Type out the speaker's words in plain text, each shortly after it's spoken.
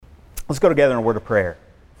Let's go together in a word of prayer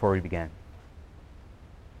before we begin.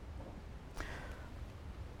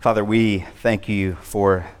 Father, we thank you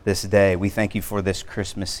for this day. We thank you for this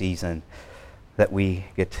Christmas season that we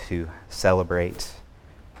get to celebrate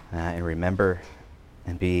and remember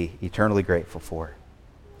and be eternally grateful for.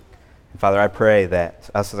 And Father, I pray that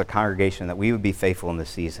us as a congregation, that we would be faithful in this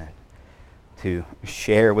season to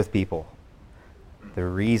share with people the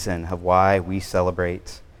reason of why we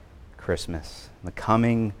celebrate Christmas, the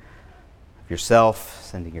coming of yourself,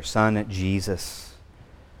 sending your Son, Jesus,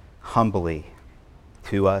 humbly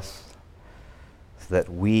to us so that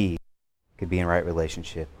we could be in right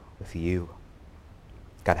relationship with you.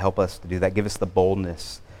 God, help us to do that. Give us the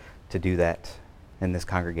boldness to do that in this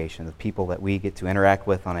congregation, the people that we get to interact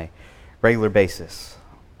with on a regular basis.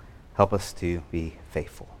 Help us to be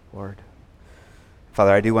faithful, Lord.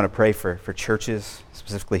 Father, I do want to pray for churches,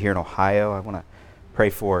 specifically here in Ohio. I want to pray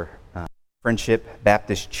for Friendship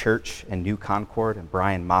Baptist Church and New Concord and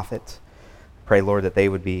Brian Moffitt. Pray, Lord, that they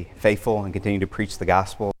would be faithful and continue to preach the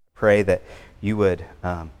gospel. Pray that you would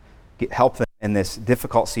help them in this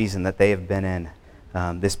difficult season that they have been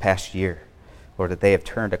in this past year. Lord, that they have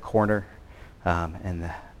turned a corner and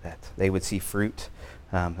that they would see fruit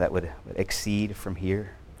that would exceed from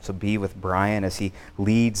here. So be with Brian as he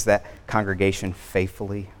leads that congregation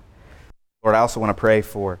faithfully. Lord, I also want to pray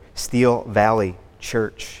for Steel Valley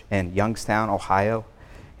Church in Youngstown, Ohio.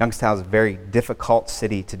 Youngstown is a very difficult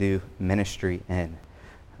city to do ministry in.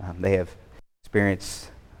 They have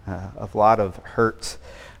experienced a lot of hurt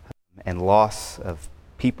and loss of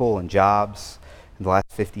people and jobs in the last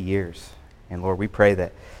 50 years. And Lord, we pray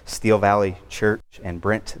that Steel Valley Church and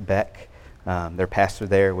Brent Beck, their pastor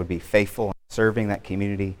there, would be faithful in serving that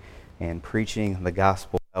community and preaching the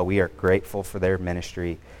gospel. We are grateful for their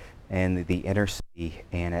ministry in the inner city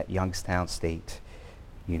and at Youngstown State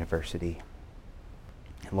University.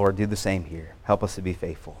 And Lord, do the same here. Help us to be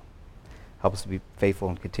faithful. Help us to be faithful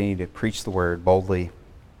and continue to preach the word boldly.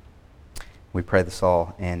 We pray this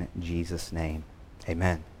all in Jesus' name.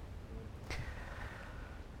 Amen.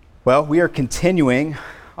 Well, we are continuing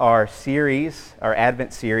our series, our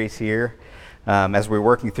Advent series here, as we're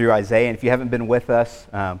working through Isaiah. And if you haven't been with us,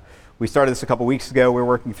 we started this a couple weeks ago. We're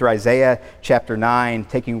working through Isaiah chapter 9,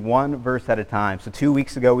 taking one verse at a time. So 2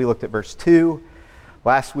 weeks ago, we looked at verse 2.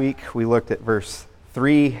 Last week, we looked at verse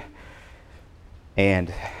 3.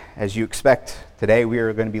 And as you expect, today we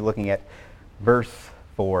are going to be looking at verse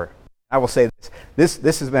 4. I will say this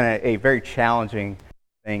has been a very challenging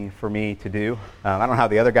thing for me to do. I don't know how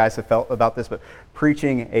the other guys have felt about this, but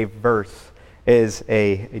preaching a verse is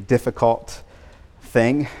a difficult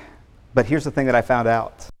thing. But here's the thing that I found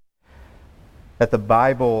out, that the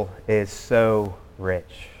Bible is so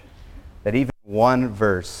rich, that even one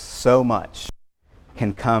verse, so much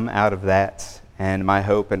can come out of that. And my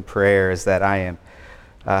hope and prayer is that I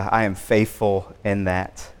am faithful in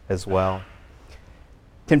that as well.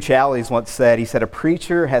 Tim Challies once said, he said, "A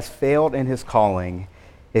preacher has failed in his calling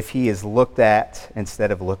if he is looked at instead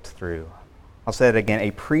of looked through." I'll say it again.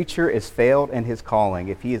 A preacher is failed in his calling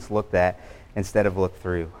if he is looked at instead of looked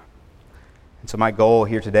through. And so my goal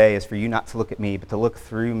here today is for you not to look at me, but to look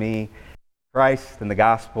through me, Christ and the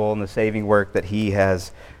gospel and the saving work that he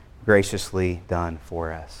has graciously done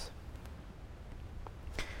for us.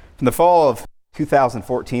 From the fall of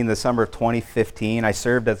 2014, the summer of 2015, I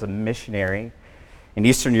served as a missionary in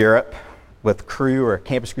Eastern Europe with Cru, or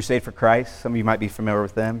Campus Crusade for Christ. Some of you might be familiar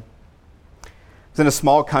with them. It was in a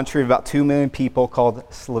small country of about 2 million people called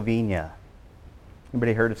Slovenia.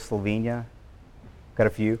 Anybody heard of Slovenia? Got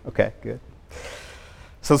a few? Okay, good.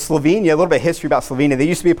 So Slovenia, a little bit of history about Slovenia. They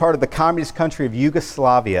used to be a part of the communist country of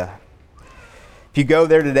Yugoslavia. If you go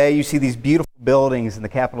there today, you see these beautiful buildings in the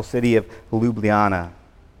capital city of Ljubljana.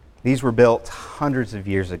 These were built hundreds of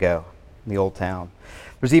years ago in the old town.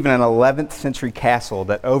 There's even an 11th century castle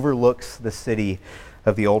that overlooks the city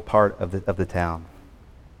of the old part of the town.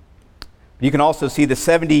 You can also see the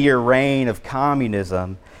 70-year reign of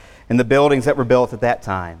communism in the buildings that were built at that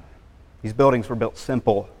time. These buildings were built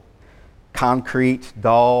simple, concrete,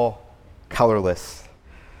 dull, colorless.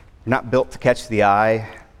 They're not built to catch the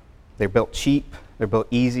eye. They're built cheap, they're built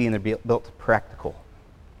easy, and they're built practical.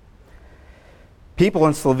 People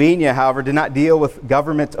in Slovenia, however, did not deal with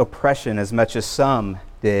government oppression as much as some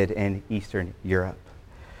did in Eastern Europe.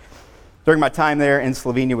 During my time there in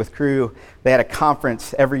Slovenia with Cru, they had a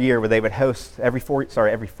conference every year where they would host, every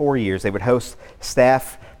 4 years, they would host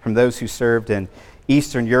staff from those who served in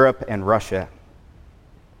Eastern Europe and Russia.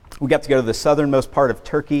 We got to go to the southernmost part of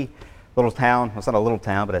Turkey, little town. Well, it's not a little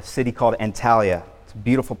town, but a city called Antalya. It's a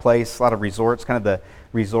beautiful place, a lot of resorts, kind of the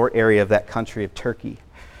resort area of that country of Turkey.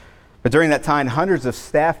 But during that time, hundreds of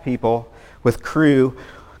staff people with crew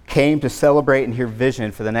came to celebrate and hear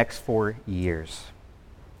vision for the next 4 years.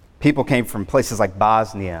 People came from places like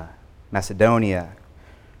Bosnia, Macedonia,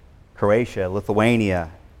 Croatia,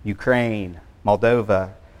 Lithuania, Ukraine,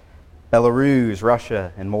 Moldova, Belarus,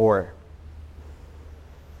 Russia, and more.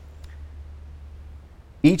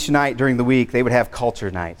 Each night during the week, they would have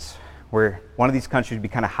culture nights where one of these countries would be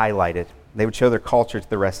kind of highlighted. They would show their culture to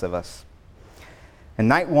the rest of us. And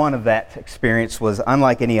night one of that experience was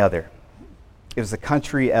unlike any other. It was the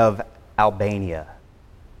country of Albania.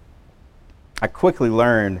 I quickly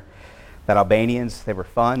learned that Albanians, they were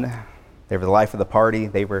fun, they were the life of the party,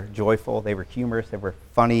 they were joyful, they were humorous, they were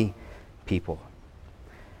funny people.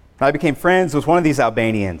 And I became friends with one of these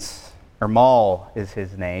Albanians. Ermal is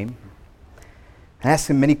his name. I asked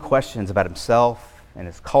him many questions about himself and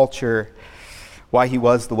his culture, why he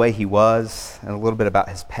was the way he was, and a little bit about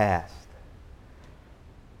his past.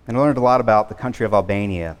 And I learned a lot about the country of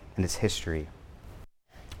Albania and its history,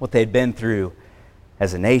 what they had been through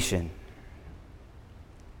as a nation.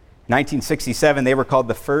 In 1967, they were called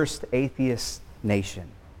the first atheist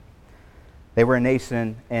nation. They were a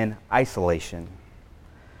nation in isolation.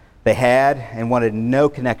 They had and wanted no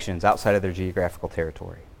connections outside of their geographical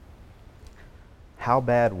territory. How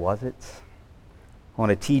bad was it? Well,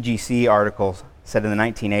 a TGC article said in the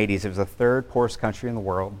 1980s it was the third poorest country in the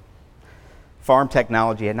world. Farm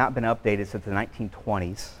technology had not been updated since the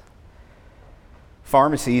 1920s.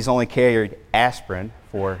 Pharmacies only carried aspirin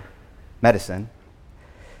for medicine.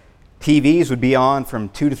 TVs would be on from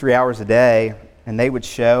 2 to 3 hours a day, and they would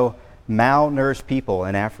show malnourished people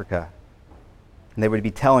in Africa. And they would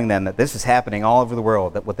be telling them that this is happening all over the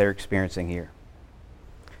world, that what they're experiencing here.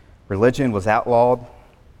 Religion was outlawed.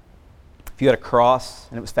 If you had a cross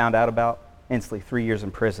and it was found out about, instantly 3 years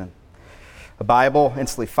in prison. A Bible,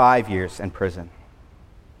 instantly 5 years in prison.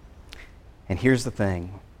 And here's the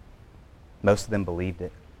thing. Most of them believed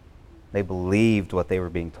it. They believed what they were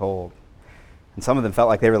being told. And some of them felt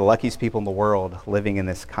like they were the luckiest people in the world living in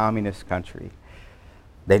this communist country.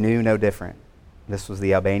 They knew no different. This was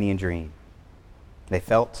the Albanian dream. They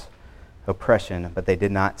felt oppression, but they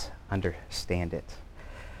did not understand it.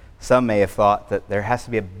 Some may have thought that there has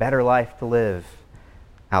to be a better life to live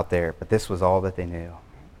out there, but this was all that they knew.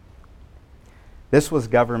 This was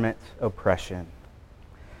government oppression.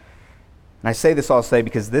 And I say this all to say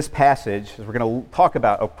because this passage, as we're going to talk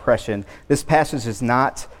about oppression, this passage is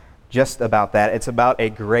not just about that. It's about a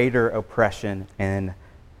greater oppression in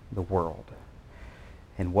the world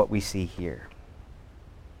and what we see here.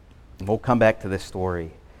 And we'll come back to this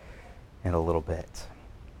story in a little bit.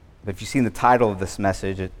 But if you've seen the title of this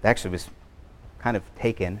message, it actually was kind of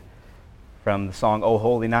taken from the song, "O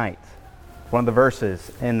Holy Night." One of the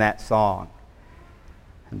verses in that song.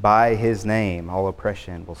 And by his name, all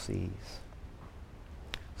oppression will cease.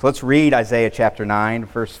 So let's read Isaiah chapter 9,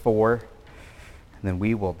 verse 4, and then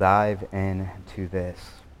we will dive into this.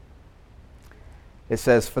 It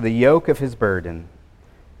says, "For the yoke of his burden,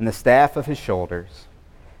 and the staff of his shoulders,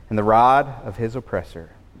 and the rod of his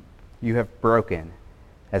oppressor, you have broken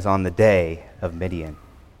as on the day of Midian."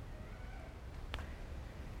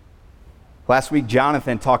 Last week,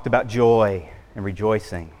 Jonathan talked about joy and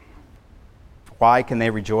rejoicing. Why can they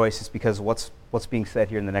rejoice? It's because of what's being said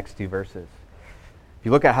here in the next two verses. If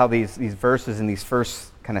you look at how these verses in these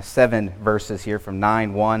first kind of 7 verses here from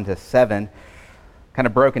 9:1 to 7, kind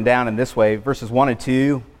of broken down in this way. Verses 1 and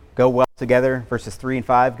 2 go well together. Verses 3 and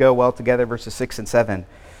 5 go well together. Verses 6 and 7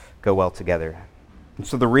 go well together. And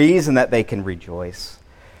so the reason that they can rejoice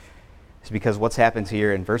is because what's happened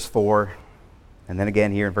here in verse 4 and then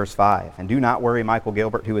again here in verse 5. And do not worry, Michael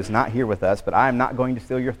Gilbert, who is not here with us, but I am not going to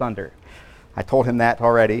steal your thunder. I told him that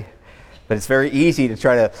already. But it's very easy to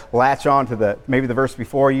try to latch on to maybe the verse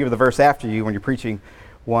before you or the verse after you when you're preaching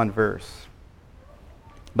one verse.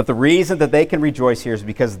 But the reason that they can rejoice here is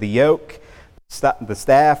because the yoke, the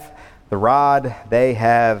staff, the rod, they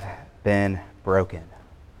have been broken.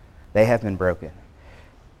 They have been broken.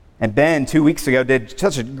 And Ben, 2 weeks ago, did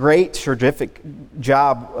such a great, terrific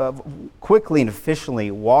job of quickly and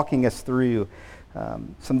efficiently walking us through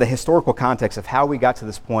some of the historical context of how we got to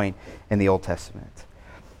this point in the Old Testament.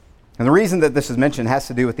 And the reason that this is mentioned has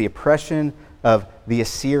to do with the oppression of the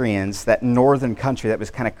Assyrians, that northern country that was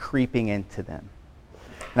kind of creeping into them.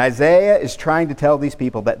 And Isaiah is trying to tell these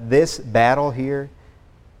people that this battle here,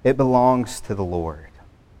 it belongs to the Lord.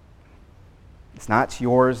 It's not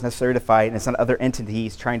yours necessarily to fight, and it's not other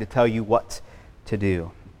entities trying to tell you what to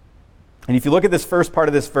do. And if you look at this first part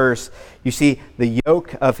of this verse, you see the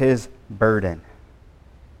yoke of his burden.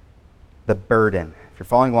 The burden. If you're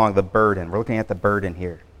following along, the burden. We're looking at the burden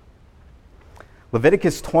here.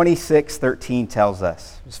 Leviticus 26:13 tells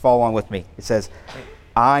us, just follow along with me. It says,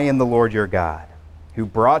 I am the Lord your God, who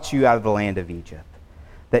brought you out of the land of Egypt,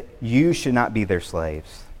 that you should not be their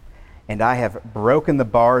slaves. And I have broken the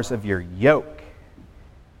bars of your yoke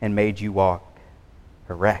and made you walk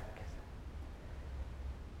erect.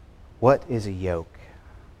 What is a yoke?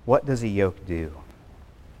 What does a yoke do?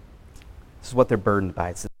 This is what they're burdened by.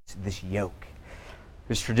 It's this yoke. It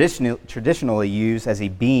was traditionally used as a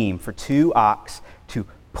beam for two ox to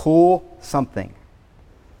pull something.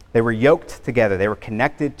 They were yoked together. They were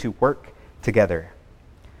connected to work together.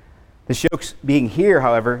 This yoke being here,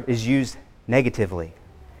 however, is used negatively.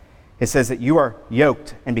 It says that you are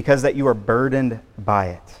yoked, and because that you are burdened by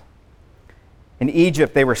it. In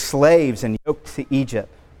Egypt, they were slaves and yoked to Egypt.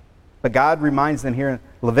 But God reminds them here in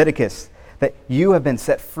Leviticus that you have been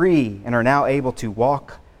set free and are now able to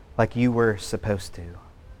walk like you were supposed to.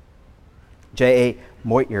 J.A.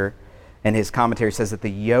 Moyer, in his commentary, says that the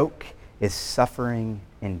yoke is suffering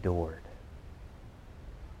endured.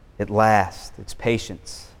 It lasts. It's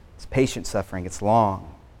patience. It's patient suffering. It's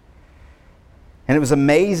long. And it was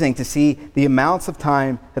amazing to see the amounts of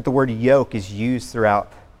time that the word yoke is used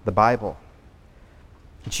throughout the Bible.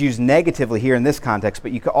 It's used negatively here in this context,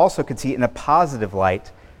 but you also could see it in a positive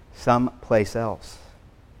light someplace else.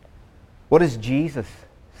 What does Jesus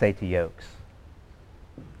say to yokes?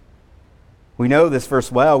 We know this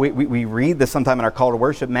verse well. We read this sometime in our call to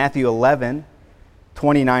worship. Matthew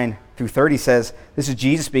 11:29-30 says, this is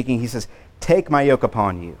Jesus speaking. He says, take my yoke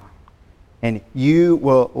upon you, and you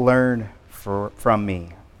will learn from me.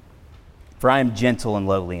 For I am gentle and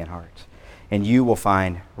lowly in heart, and you will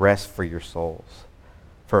find rest for your souls.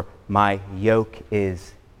 For my yoke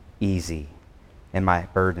is easy, and my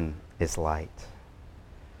burden is light.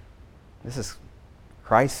 This is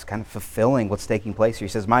Christ kind of fulfilling what's taking place here.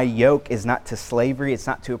 He says, my yoke is not to slavery, it's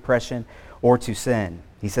not to oppression or to sin.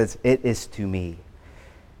 He says, it is to me.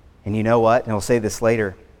 And you know what? And he'll say this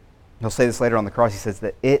later. He'll say this later on the cross. He says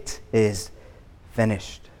that it is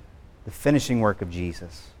finished. The finishing work of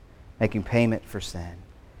Jesus, making payment for sin.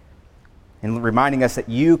 And reminding us that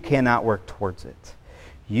you cannot work towards it.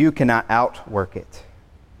 You cannot outwork it.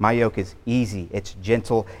 My yoke is easy, it's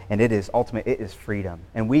gentle, and it is ultimate. It is freedom.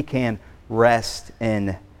 And we can rest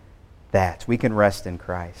in that. We can rest in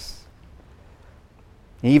Christ.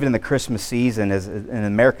 And even in the Christmas season, as in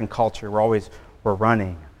American culture, we're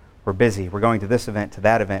running, we're busy, we're going to this event, to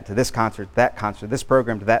that event, to this concert, this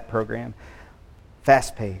program, to that program.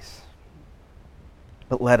 Fast pace.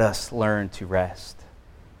 But let us learn to rest.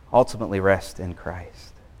 Ultimately rest in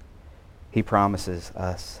Christ. He promises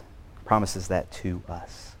that to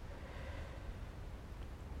us.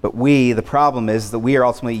 But the problem is that we are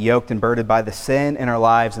ultimately yoked and burdened by the sin in our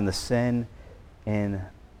lives and the sin in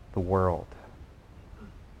the world.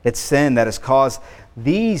 It's sin that has caused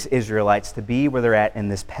these Israelites to be where they're at in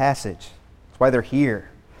this passage. That's why they're here.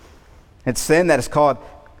 It's sin that has called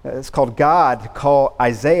God to call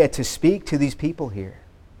Isaiah to speak to these people here.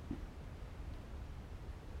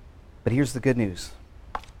 But here's the good news.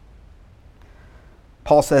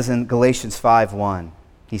 Paul says in Galatians 5:1,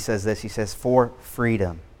 he says this, he says, for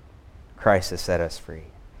freedom Christ has set us free.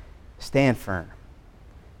 Stand firm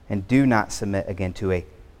and do not submit again to a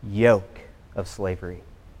yoke of slavery.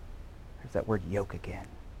 There's that word yoke again.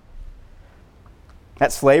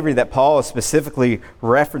 That slavery that Paul is specifically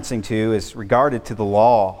referencing to is regarded to the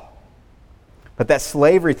law. But that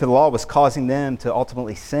slavery to the law was causing them to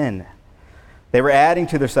ultimately sin. They were adding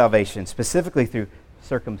to their salvation, specifically through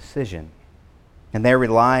circumcision. And they're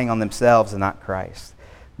relying on themselves and not Christ.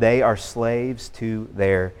 They are slaves to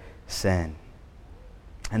their sin.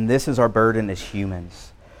 And this is our burden as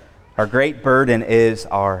humans. Our great burden is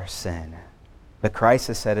our sin. But Christ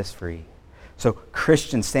has set us free. So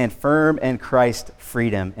Christians, stand firm in Christ's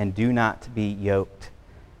freedom and do not be yoked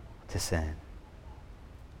to sin.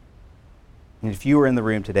 And if you are in the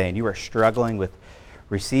room today and you are struggling with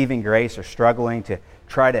receiving grace or struggling to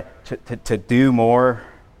try to do more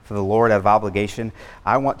for the Lord out of obligation,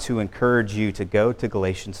 I want to encourage you to go to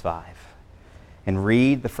Galatians 5 and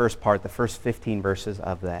read the first part, the first 15 verses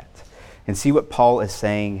of that, and see what Paul is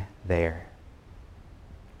saying there.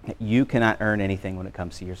 You cannot earn anything when it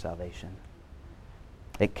comes to your salvation.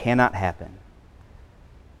 It cannot happen.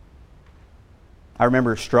 I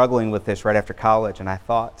remember struggling with this right after college, and I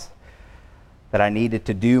thought that I needed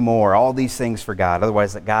to do more, all these things for God,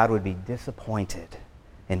 otherwise that God would be disappointed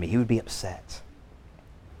in me. He would be upset.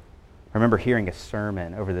 I remember hearing a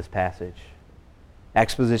sermon over this passage,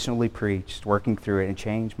 expositionally preached, working through it, and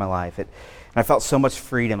changed my life. And I felt so much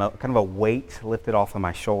freedom, kind of a weight lifted off of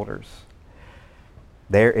my shoulders.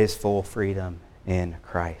 There is full freedom in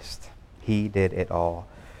Christ. He did it all.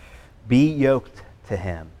 Be yoked to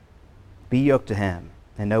him. Be yoked to him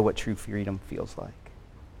and know what true freedom feels like.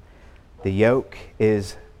 The yoke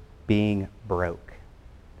is being broke.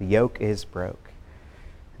 The yoke is broke.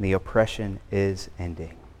 And the oppression is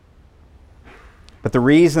ending. But the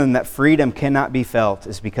reason that freedom cannot be felt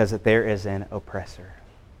is because that there is an oppressor.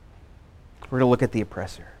 We're going to look at the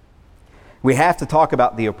oppressor. We have to talk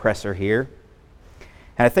about the oppressor here.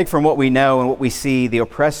 And I think from what we know and what we see, the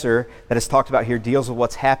oppressor that is talked about here deals with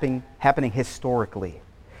what's happening historically.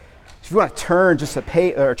 So if you want to turn just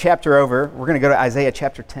a chapter over, we're going to go to Isaiah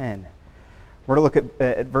chapter 10. We're going to look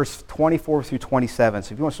at verse 24 through 27.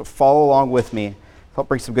 So if you want to follow along with me, help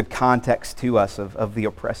bring some good context to us of the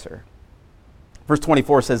oppressor. Verse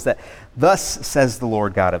 24 says that, "Thus says the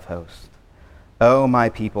Lord God of hosts, O my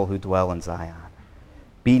people who dwell in Zion,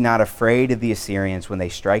 be not afraid of the Assyrians when they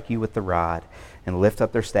strike you with the rod and lift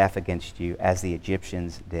up their staff against you, as the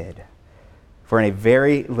Egyptians did. For in a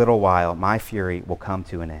very little while my fury will come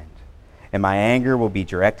to an end, and my anger will be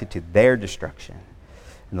directed to their destruction.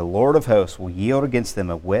 And the Lord of hosts will yield against them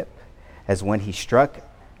a whip, as when he struck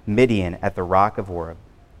Midian at the rock of Oreb.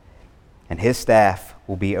 And his staff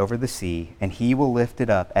will be over the sea, and he will lift it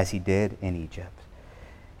up as he did in Egypt.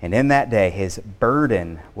 And in that day his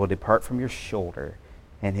burden will depart from your shoulder,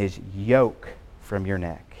 and his yoke from your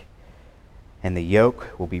neck. And the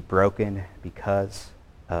yoke will be broken because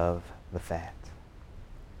of the fat."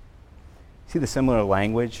 See the similar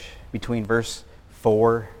language between verse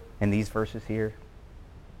 4 and these verses here?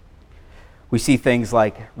 We see things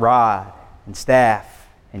like rod and staff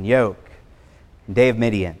and yoke and day of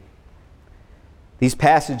Midian. These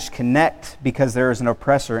passages connect because there is an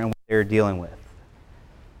oppressor in what they're dealing with.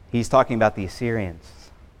 He's talking about the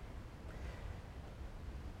Assyrians.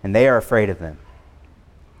 And they are afraid of them.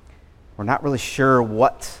 We're not really sure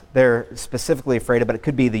what they're specifically afraid of, but it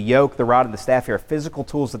could be the yoke, the rod, and the staff here are physical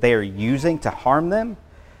tools that they are using to harm them.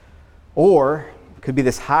 Or it could be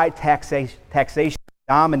this high taxation,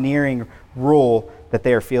 domineering rule that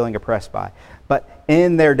they are feeling oppressed by. But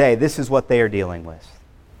in their day, this is what they are dealing with.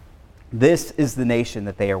 This is the nation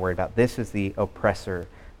that they are worried about. This is the oppressor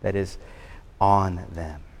that is on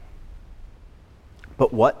them.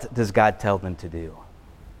 But what does God tell them to do?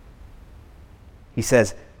 He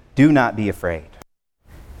says, "Do not be afraid.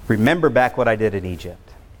 Remember back what I did in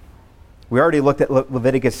Egypt." We already looked at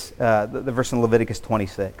Leviticus, the verse in Leviticus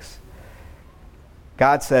 26.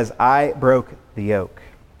 God says, "I broke the yoke."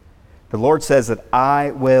 The Lord says that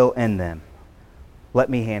I will end them. Let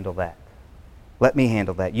me handle that. Let me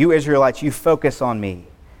handle that. You Israelites, you focus on me.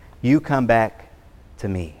 You come back to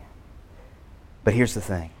me. But here's the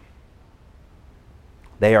thing.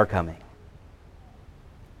 They are coming.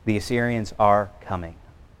 The Assyrians are coming.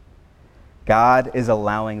 God is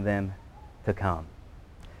allowing them to come.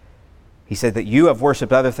 He said that you have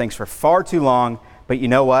worshipped other things for far too long, but you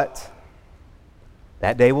know what?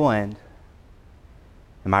 That day will end,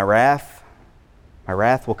 and my wrath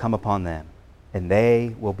will come upon them, and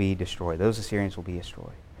they will be destroyed. Those Assyrians will be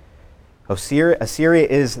destroyed. Assyria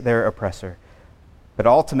is their oppressor, but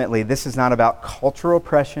ultimately this is not about cultural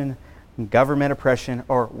oppression, government oppression,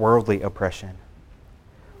 or worldly oppression.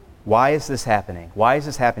 Why is this happening? Why is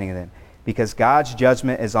this happening to them? Because God's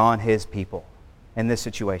judgment is on his people in this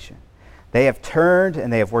situation. They have turned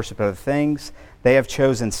and they have worshipped other things. They have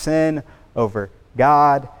chosen sin over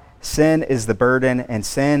God. Sin is the burden, and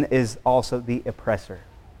sin is also the oppressor.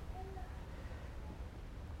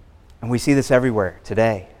 And we see this everywhere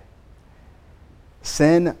today.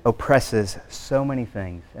 Sin oppresses so many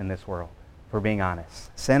things in this world, if we're being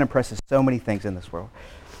honest. Sin oppresses so many things in this world.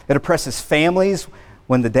 It oppresses families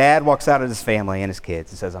when the dad walks out of his family and his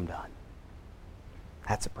kids and says, "I'm done."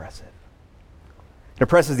 That's oppressive. It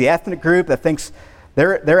oppresses the ethnic group that thinks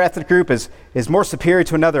their ethnic group is more superior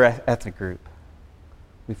to another ethnic group.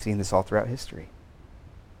 We've seen this all throughout history.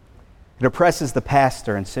 It oppresses the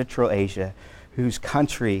pastor in Central Asia whose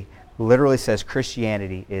country literally says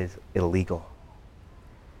Christianity is illegal.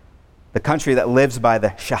 The country that lives by the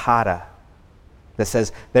Shahada, that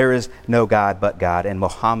says there is no God but God and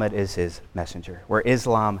Muhammad is his messenger, where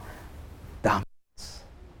Islam dominates.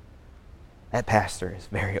 That pastor is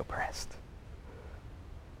very oppressed.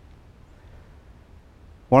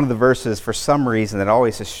 One of the verses, for some reason, that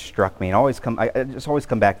always has struck me, and I just always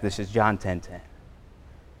come back to this, is John 10:10.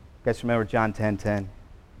 You guys remember John 10:10?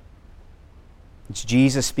 It's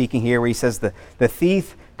Jesus speaking here, where he says the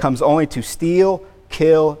thief comes only to steal,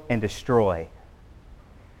 kill, and destroy.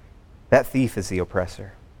 That thief is the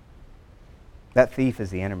oppressor. That thief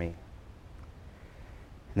is the enemy.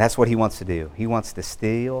 And that's what he wants to do. He wants to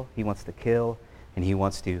steal, he wants to kill, and he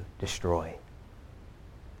wants to destroy.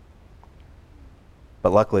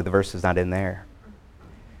 But luckily, the verse is not in there.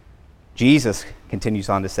 Jesus continues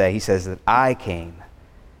on to say, he says that I came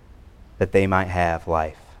that they might have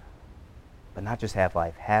life. But not just have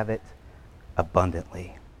life, have it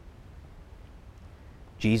abundantly.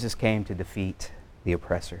 Jesus came to defeat the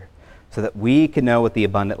oppressor so that we can know what the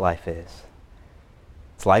abundant life is.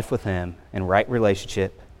 It's life with him and right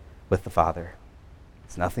relationship with the Father.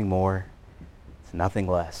 It's nothing more. It's nothing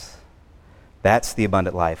less. That's the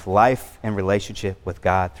abundant life. Life and relationship with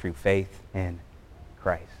God through faith in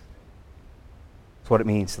Christ. It's what it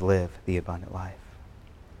means to live the abundant life.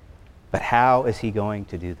 But how is he going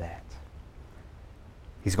to do that?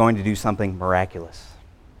 He's going to do something miraculous.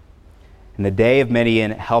 And the day of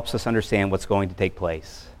Midian helps us understand what's going to take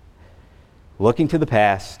place. Looking to the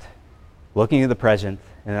past, looking to the present,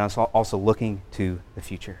 and also looking to the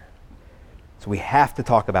future. So we have to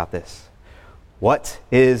talk about this. What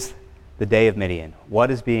is the day of Midian?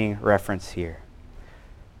 What is being referenced here?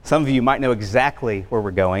 Some of you might know exactly where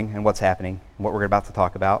we're going and what's happening and what we're about to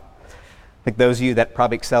talk about. I think those of you that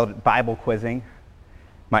probably excelled at Bible quizzing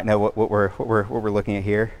might know what we're looking at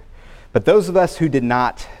here. But those of us who did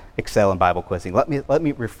not excel in Bible quizzing, let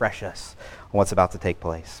me refresh us on what's about to take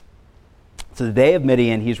place. So the day of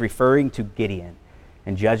Midian, he's referring to Gideon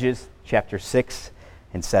in Judges chapter 6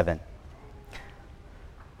 and 7.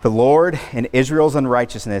 The Lord, in Israel's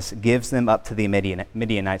unrighteousness, gives them up to the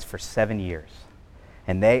Midianites for 7 years,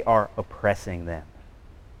 and they are oppressing them.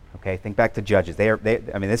 Okay, think back to Judges.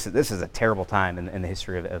 This is a terrible time in the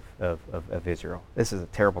history of Israel. This is a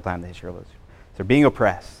terrible time in the history of Israel. They're being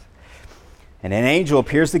oppressed. And an angel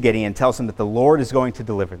appears to Gideon and tells him that the Lord is going to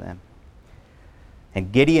deliver them.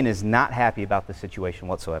 And Gideon is not happy about the situation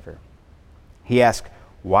whatsoever. He asks,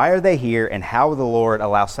 why are they here, and how will the Lord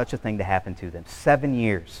allow such a thing to happen to them? 7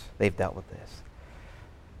 years they've dealt with this.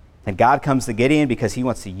 And God comes to Gideon because he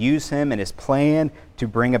wants to use him in his plan to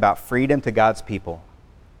bring about freedom to God's people.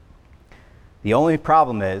 The only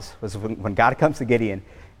problem was when God comes to Gideon,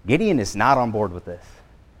 Gideon is not on board with this.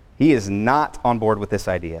 He is not on board with this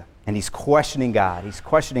idea. And he's questioning God. He's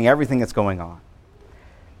questioning everything that's going on.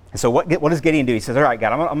 And so what does Gideon do? He says, all right,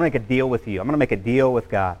 God, I'm going to make a deal with you. I'm going to make a deal with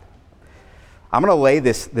God. I'm going to lay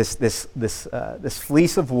this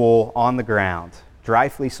fleece of wool on the ground, dry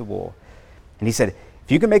fleece of wool. And he said,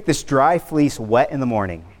 if you can make this dry fleece wet in the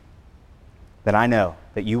morning, then I know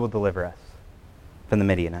that you will deliver us from the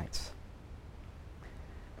Midianites.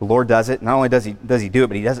 The Lord does it. Not only does he do it,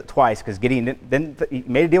 but he does it twice, because Gideon he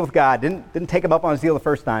made a deal with God, didn't take him up on his deal the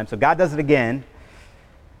first time. So God does it again.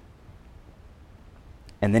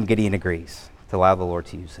 And then Gideon agrees to allow the Lord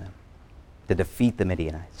to use him to defeat the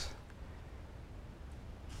Midianites.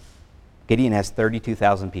 Gideon has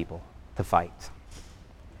 32,000 people to fight.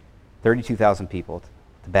 32,000 people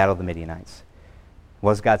to battle the Midianites.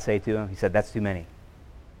 What does God say to him? He said, that's too many.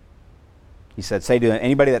 He said, say to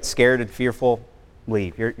anybody that's scared and fearful,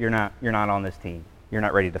 leave. You're not on this team. You're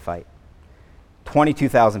not ready to fight.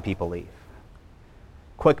 22,000 people leave.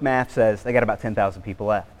 Quick math says they got about 10,000 people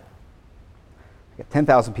left. They got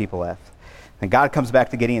 10,000 people left. And God comes back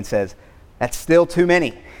to Gideon and says, that's still too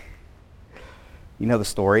many. You know the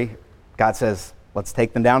story. God says, let's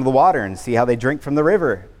take them down to the water and see how they drink from the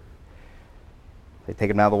river. They take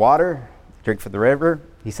them down to the water, drink from the river.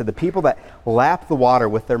 He said, the people that lap the water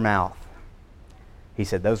with their mouth, he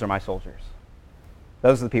said, those are my soldiers.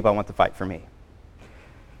 Those are the people I want to fight for me.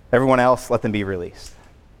 Everyone else, let them be released.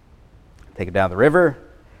 Take them down the river.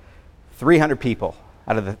 300 people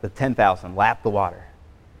out of the 10,000 lap the water.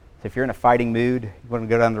 So if you're in a fighting mood, you want to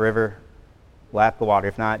go down the river, lap the water.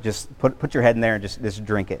 If not, just put your head in there and just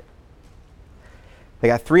drink it. They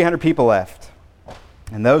got 300 people left.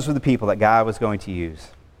 And those were the people that God was going to use.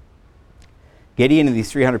 Gideon and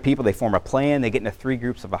these 300 people, they form a plan. They get into 3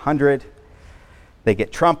 groups of 100. They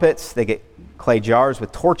get trumpets. They get clay jars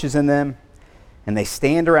with torches in them. And they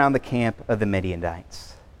stand around the camp of the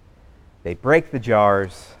Midianites. They break the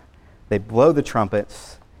jars. They blow the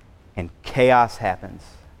trumpets. And chaos happens.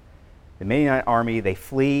 The Midianite army, they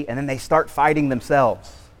flee. And then they start fighting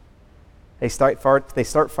themselves. They start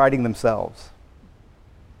fighting themselves.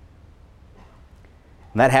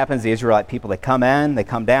 And that happens to the Israelite people. They come in, they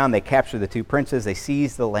come down, they capture the 2 princes, they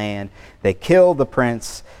seize the land, they kill the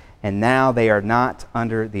prince, and now they are not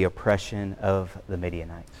under the oppression of the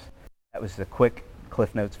Midianites. That was the quick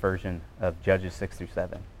Cliff Notes version of Judges 6 through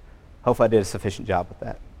 7. Hopefully I did a sufficient job with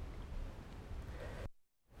that.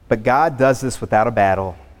 But God does this without a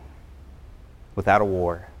battle, without a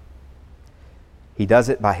war. He does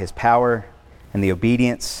it by his power and the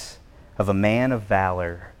obedience of a man of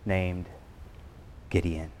valor named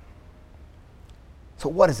Gideon. So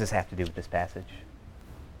what does this have to do with this passage?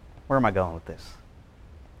 Where am I going with this?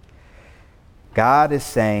 God is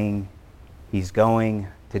saying he's going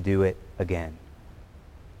to do it again.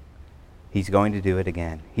 He's going to do it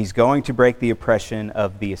again. He's going to break the oppression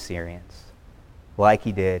of the Assyrians, like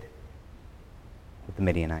he did with the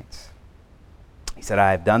Midianites. He said,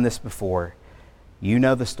 I have done this before. You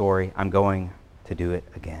know the story. I'm going to do it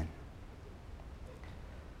again.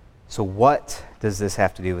 So what does this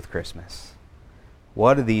have to do with Christmas?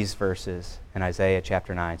 What do these verses in Isaiah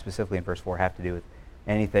chapter 9, specifically in verse 4, have to do with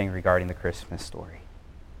anything regarding the Christmas story?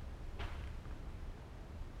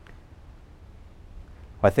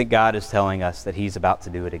 Well, I think God is telling us that he's about to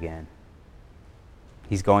do it again.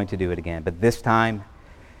 He's going to do it again. But this time,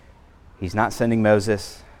 he's not sending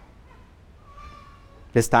Moses.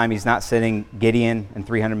 This time, he's not sending Gideon and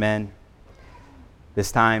 300 men.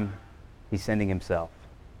 This time, he's sending himself.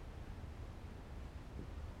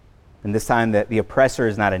 And this time, the oppressor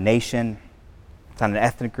is not a nation. It's not an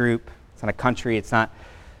ethnic group. It's not a country. It's not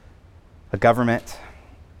a government.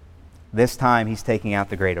 This time, he's taking out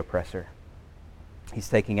the great oppressor. He's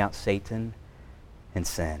taking out Satan and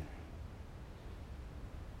sin.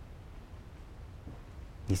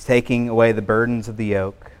 He's taking away the burdens of the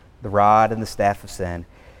yoke, the rod and the staff of sin,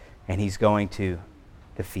 and he's going to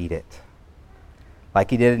defeat it.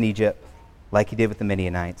 Like he did in Egypt, like he did with the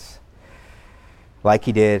Midianites, like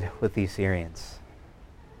he did with the Assyrians.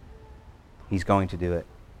 He's going to do it.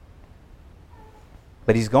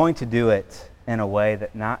 But he's going to do it in a way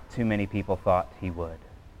that not too many people thought he would.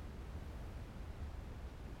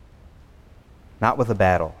 Not with a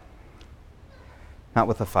battle. Not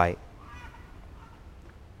with a fight.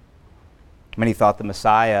 Many thought the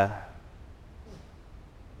Messiah,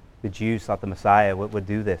 the Jews thought the Messiah would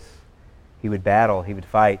do this. He would battle, he would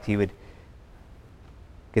fight, he would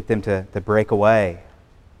get them to break away.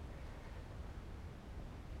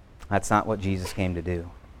 That's not what Jesus came to do.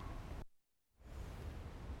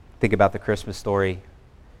 Think about the Christmas story.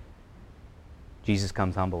 Jesus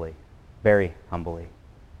comes humbly, very humbly.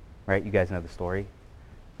 Right? You guys know the story.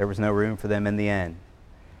 There was no room for them in the inn.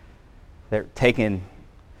 They're taken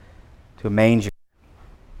to a manger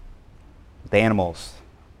with animals,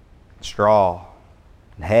 straw,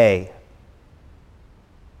 and hay.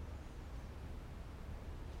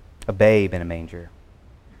 A babe in a manger.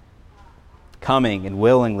 Coming and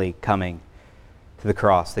willingly coming to the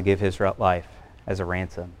cross to give his life as a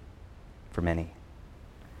ransom for many.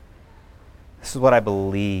 This is what I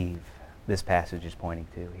believe this passage is pointing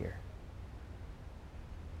to here.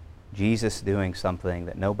 Jesus doing something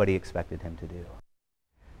that nobody expected him to do,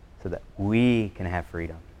 so that we can have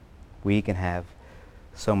freedom. We can have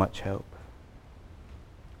so much hope.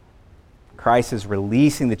 Christ is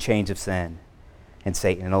releasing the chains of sin and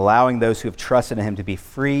Satan and allowing those who have trusted in him to be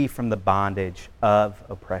free from the bondage of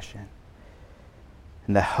oppression.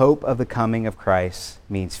 And the hope of the coming of Christ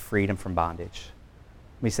means freedom from bondage.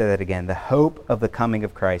 Let me say that again. The hope of the coming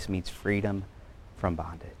of Christ means freedom from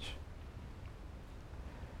bondage.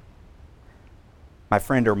 My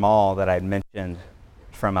friend Ermal that I had mentioned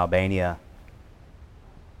from Albania,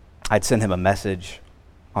 I'd sent him a message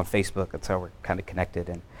on Facebook. That's how we're kind of connected.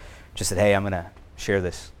 And just said, hey, I'm going to share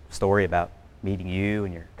this story about meeting you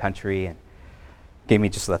and your country. And gave me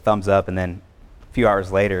just a thumbs up. And then a few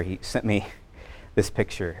hours later, he sent me this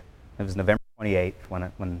picture. It was November 28th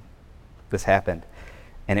when this happened.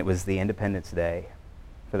 And it was the Independence Day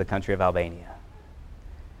for the country of Albania.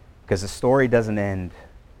 Because the story doesn't end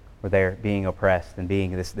where they're being oppressed and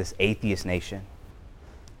being this atheist nation.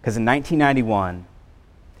 Because in 1991,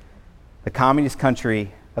 the communist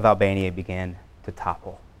country of Albania began to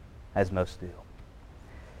topple, as most do.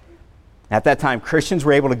 At that time, Christians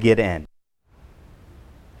were able to get in.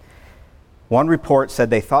 One report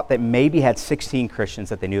said they thought they maybe had 16 Christians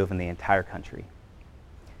that they knew of in the entire country.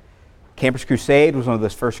 Campus Crusade was one of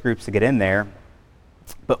those first groups to get in there.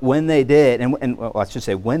 But when they did, I should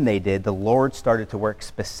say when they did, the Lord started to work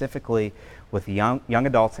specifically with young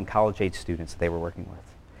adults and college-age students that they were working with.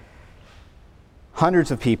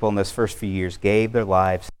 Hundreds of people in those first few years gave their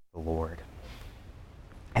lives to the Lord.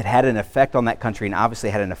 It had an effect on that country, and obviously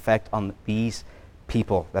had an effect on these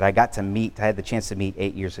people that I got to meet, I had the chance to meet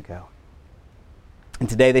 8 years ago. And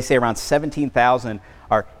today they say around 17,000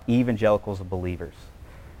 are evangelicals of believers.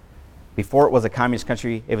 Before it was a communist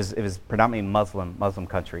country, it was predominantly Muslim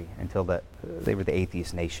country until they were the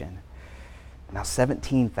atheist nation. Now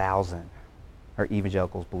 17,000 are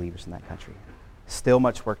evangelicals believers in that country. Still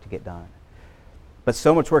much work to get done. But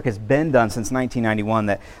so much work has been done since 1991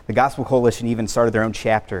 that the Gospel Coalition even started their own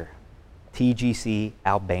chapter, TGC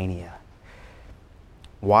Albania.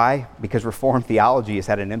 Why? Because Reformed theology has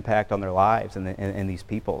had an impact on their lives and these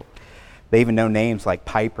people. They even know names like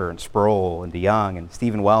Piper and Sproul and DeYoung and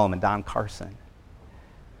Stephen Wellum and Don Carson.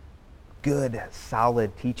 good,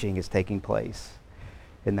 solid teaching is taking place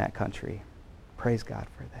in that country. Praise God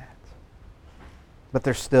for that. But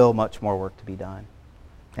there's still much more work to be done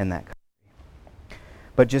in that country.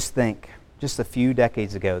 But just think, just a few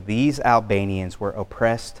decades ago, these Albanians were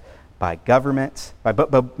oppressed by governments, by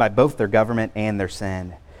both their government and their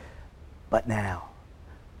sin. But now,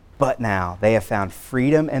 they have found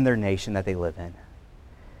freedom in their nation that they live in.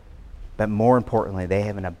 But more importantly, they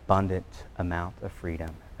have an abundant amount of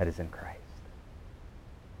freedom that is in Christ.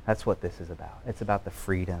 That's what this is about. It's about the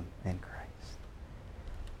freedom in Christ.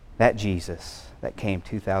 That Jesus that came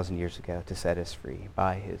 2,000 years ago to set us free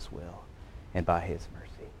by his will and by his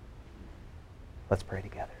mercy. Let's pray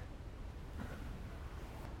together.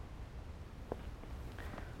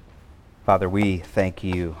 Father, we thank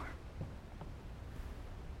you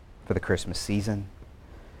for the Christmas season.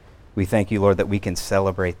 We thank you, Lord, that we can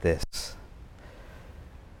celebrate this.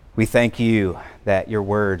 We thank you that your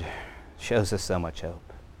word shows us so much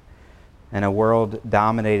hope. In a world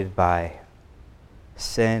dominated by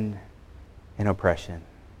sin and oppression,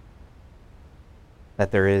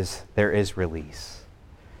 that there is release.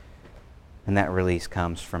 And that release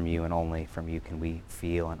comes from you, and only from you can we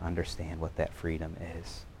feel and understand what that freedom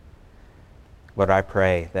is. Lord, I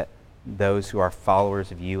pray that those who are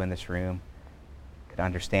followers of you in this room could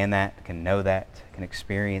understand that, can know that, can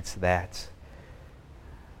experience that,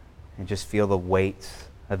 and just feel the weight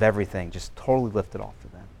of everything just totally lifted off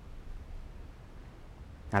of them.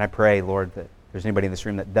 And I pray, Lord, that if there's anybody in this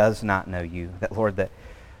room that does not know you, that, Lord, that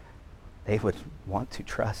they would want to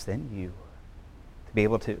trust in you, to be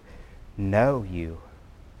able to know you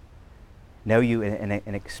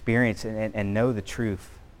and experience and know the truth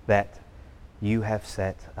that you have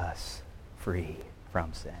set us free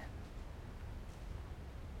from sin.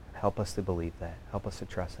 Help us to believe that. Help us to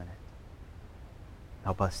trust in it.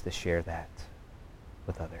 Help us to share that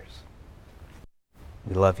with others.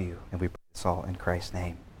 We love you, and we pray this all in Christ's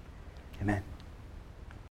name. Amen.